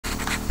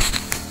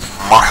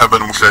مرحبا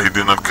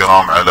مشاهدينا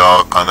الكرام على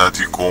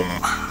قناتكم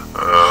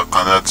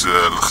قناة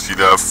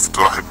الاختلاف،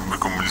 ترحب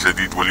بكم من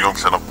جديد. واليوم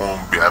سنقوم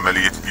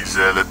بعملية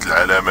إزالة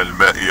العلامة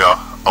المائية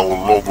أو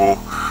اللوغو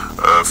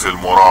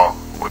فيلمورا،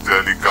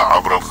 وذلك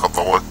عبر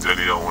الخطوات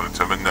التالية.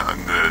 ونتمنى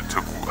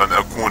أن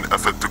أكون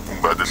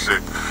أفدتكم بعد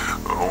الشيء،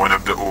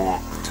 ونبدأ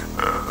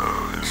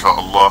إن شاء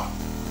الله.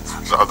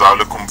 سأضع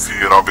لكم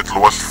في رابط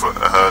الوصف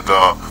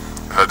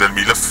هذا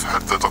الملف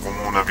حتى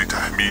تقومون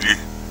بتحميله،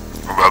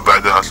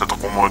 وبعدها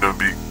ستقومون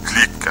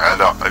بكليك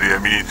على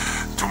اليمين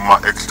ثم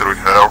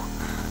اكستراهير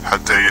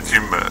حتى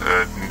يتم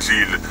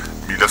تنزيل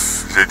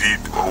ملف جديد،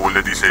 وهو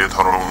الذي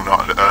سيظهر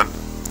هنا الآن.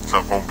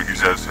 سنقوم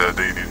بإزالة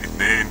هذين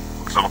الاثنين،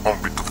 سنقوم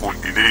بالدخول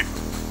إليه،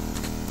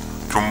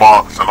 ثم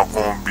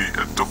سنقوم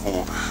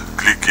بالدخول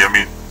كليك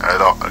يمين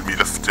على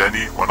الملف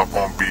الثاني،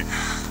 ونقوم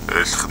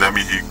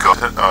باستخدامه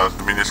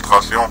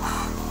كادمينستراسيون.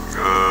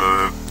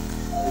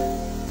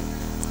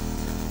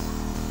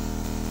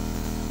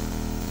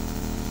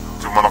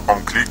 ثم نقوم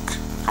كليك،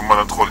 ثم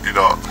ندخل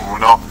إلى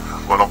هنا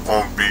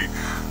ونقوم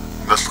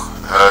بنسخ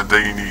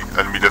هذين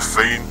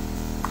الملفين.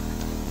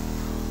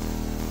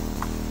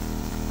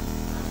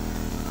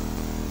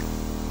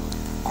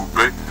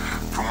 كوبي،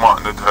 ثم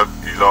نذهب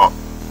إلى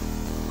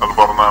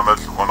البرنامج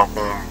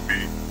ونقوم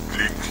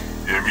بكليك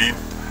يمين،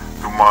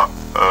 ثم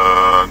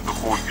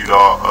الدخول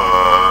إلى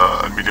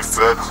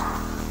الملفات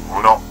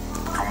هنا،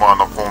 ثم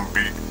نقوم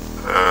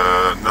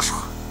بنسخ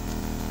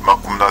ما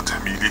قمنا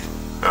تحميله،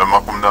 ما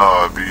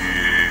قمنا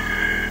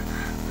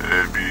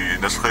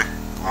بنسخه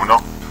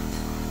هنا.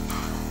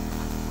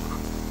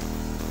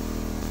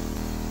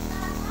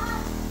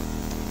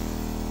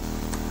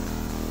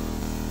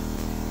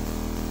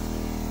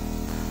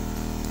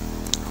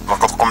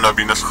 لقد قمنا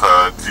بنسخ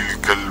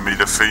تلك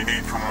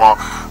الملفين، ثم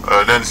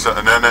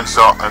لا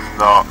ننسى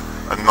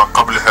أن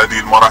قبل هذه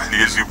المراحل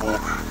يجب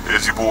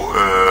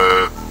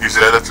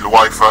إزالة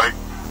الواي فاي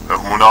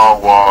هنا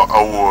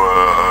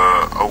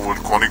أو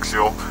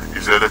الكونيكسيون،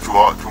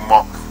 إزالتها. ثم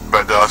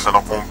بعدها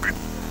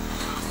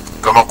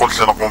كما قلت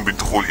سنقوم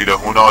بالدخول إلى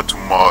هنا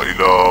ثم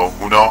إلى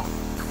هنا،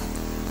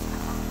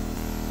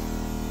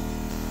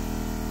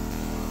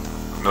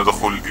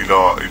 ندخل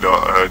إلى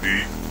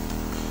هذه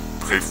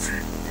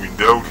بريفي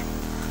ويندوز،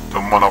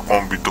 ثم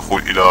نقوم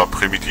بالدخول إلى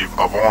بريميتيف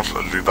افونس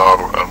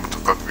الإدار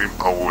المتقدم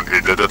أو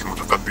الإعدادات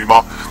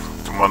المتقدمة،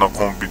 ثم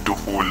نقوم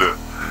بالدخول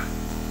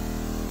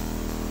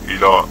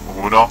إلى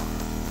هنا،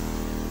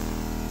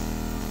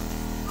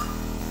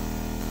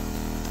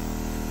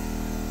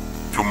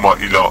 ثم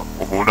إلى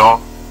هنا،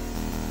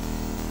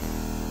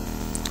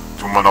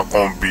 ثم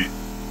نقوم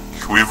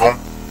بسويفون،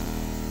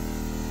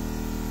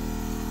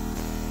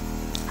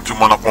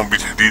 ثم نقوم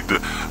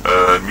بتحديد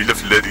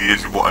الملف الذي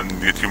يجب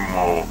أن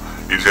يتم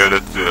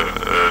إزالة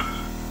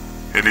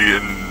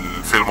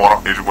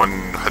الفيلمورا. يجب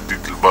أن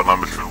نحدد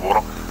البرنامج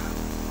فيلمورا.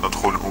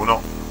 ندخل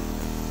هنا،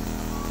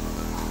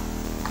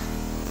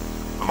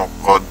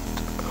 نقعد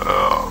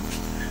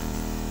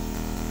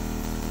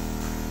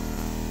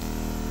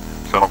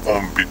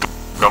سنقوم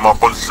كما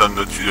قلت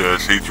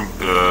سيتم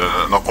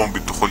نقوم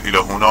بالدخول إلى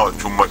هنا،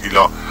 ثم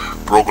إلى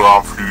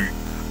بروجرام فلو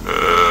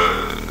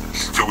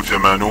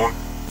 86،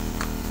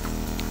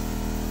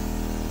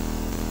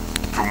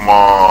 ثم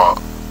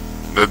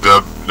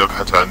نذهب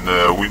نبحث عن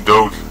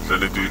ويندوز.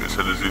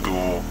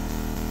 سنجد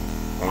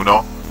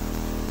هنا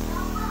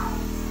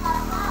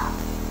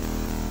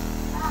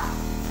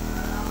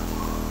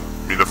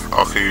ملف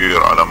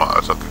أخير على ما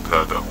أعتقد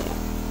هذا هو،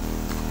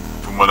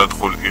 ثم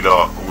ندخل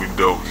إلى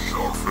ويندوز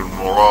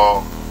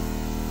فيلمورا،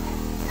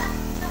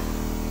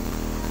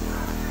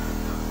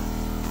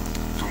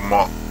 ثم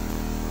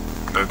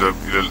نذهب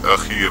إلى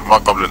الأخير ما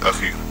قبل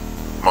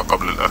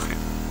الأخير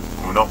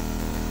هنا،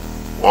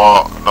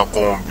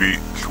 ونقوم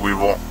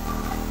بسويفون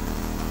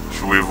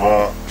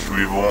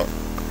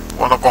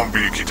ونقوم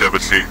بكتابة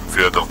شيء في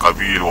هذا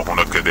القبيل،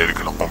 وهنا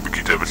كذلك نقوم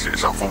بكتابة شيء.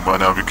 سأقوم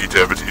أنا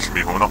بكتابة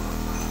اسمي هنا،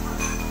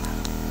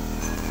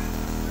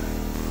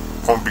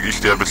 قم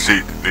بكتابة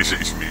شيء ليس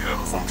اسمي،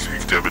 قم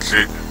بكتابة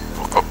شيء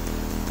فقط.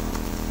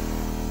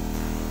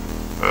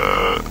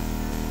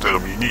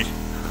 ترميني.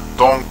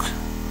 دونك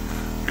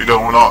إلى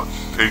هنا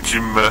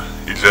سيتم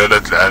إزالة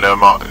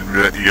العلامة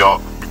المائية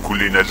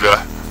بكل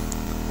نجاح.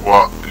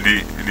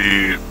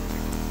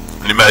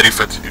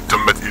 لمعرفة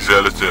تمت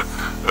إزالة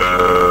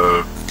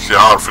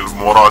شعار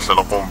فيلمورا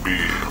سنقوم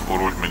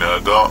بالخروج من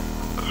هذا،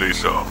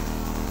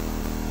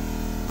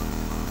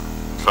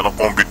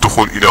 سنقوم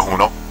بالدخول إلى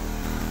هنا.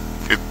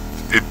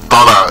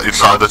 إذ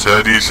صعدت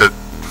هذه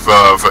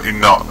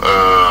فإن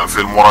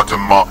فيلمورا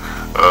تم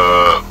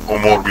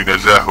أمور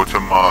بنجاح،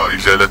 وتم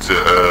إزالة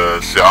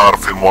شعار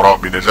فيلمورا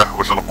بنجاح.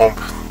 وسنقوم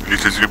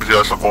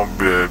لتجربتها، سنقوم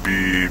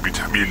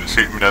بتحميل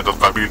شيء من هذا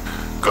القبيل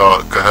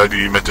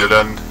كهذه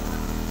مثلا.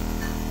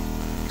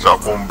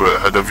 سأقوم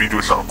بهذا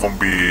فيديو، سأقوم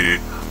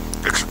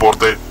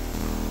بإكسبورتي.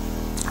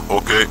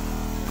 أوكي،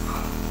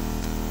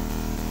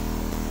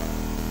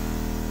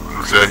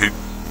 نشاهد.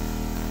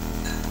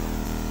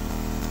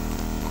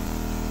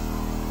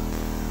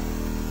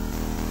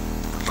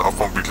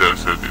 سأقوم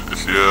بجلسة هذه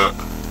الأشياء.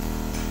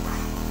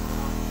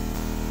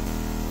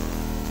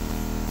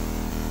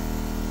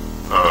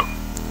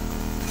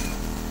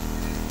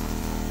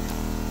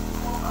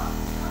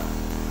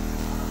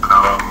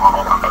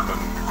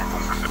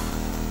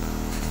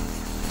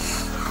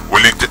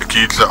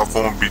 أكيد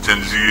سأقوم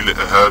بتنزيل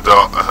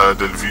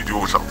هذا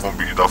الفيديو، سأقوم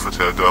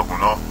بإضافة هذا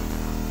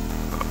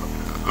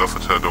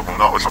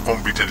هنا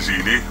وسأقوم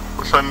بتنزيله،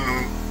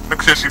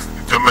 وسنكتشف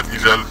تمت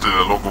إزالة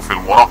لوجو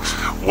فيلمورا،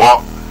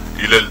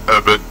 وإلى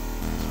الأبد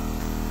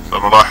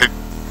سنلاحظ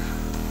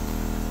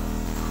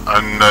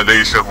أن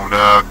ليس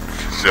هناك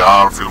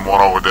شعار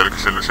فيلمورا، وذلك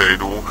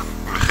سنشاهده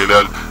من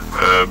خلال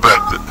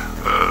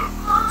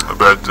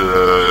بعد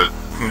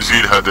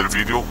تنزيل هذا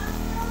الفيديو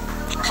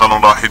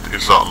سنلاحظ إن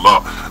شاء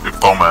الله.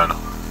 ابقوا معنا.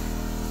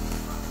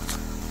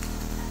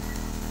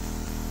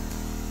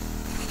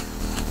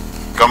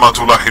 كما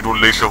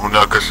تلاحظون ليس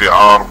هناك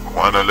شعار،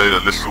 وانا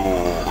لست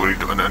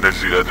اريد ان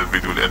انزل هذا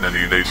الفيديو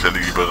لانني ليس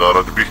لي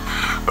بغرض به.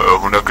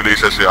 هناك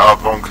ليس شعار،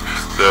 دونك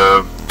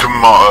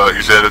تم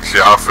ازالة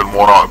شعار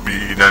فيلمورا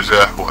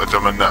بنجاح،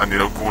 واتمنى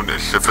ان يكون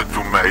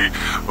استفدتم معي،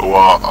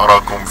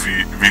 واراكم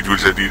في فيديو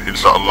جديد ان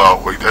شاء الله.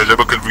 واذا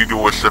اعجبك الفيديو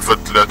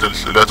واستفدت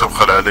لا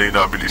تبخل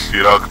علينا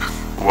بالاشتراك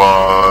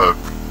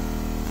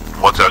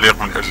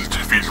وتعليق من اجل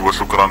التحفيز،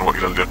 وشكرا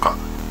والى اللقاء.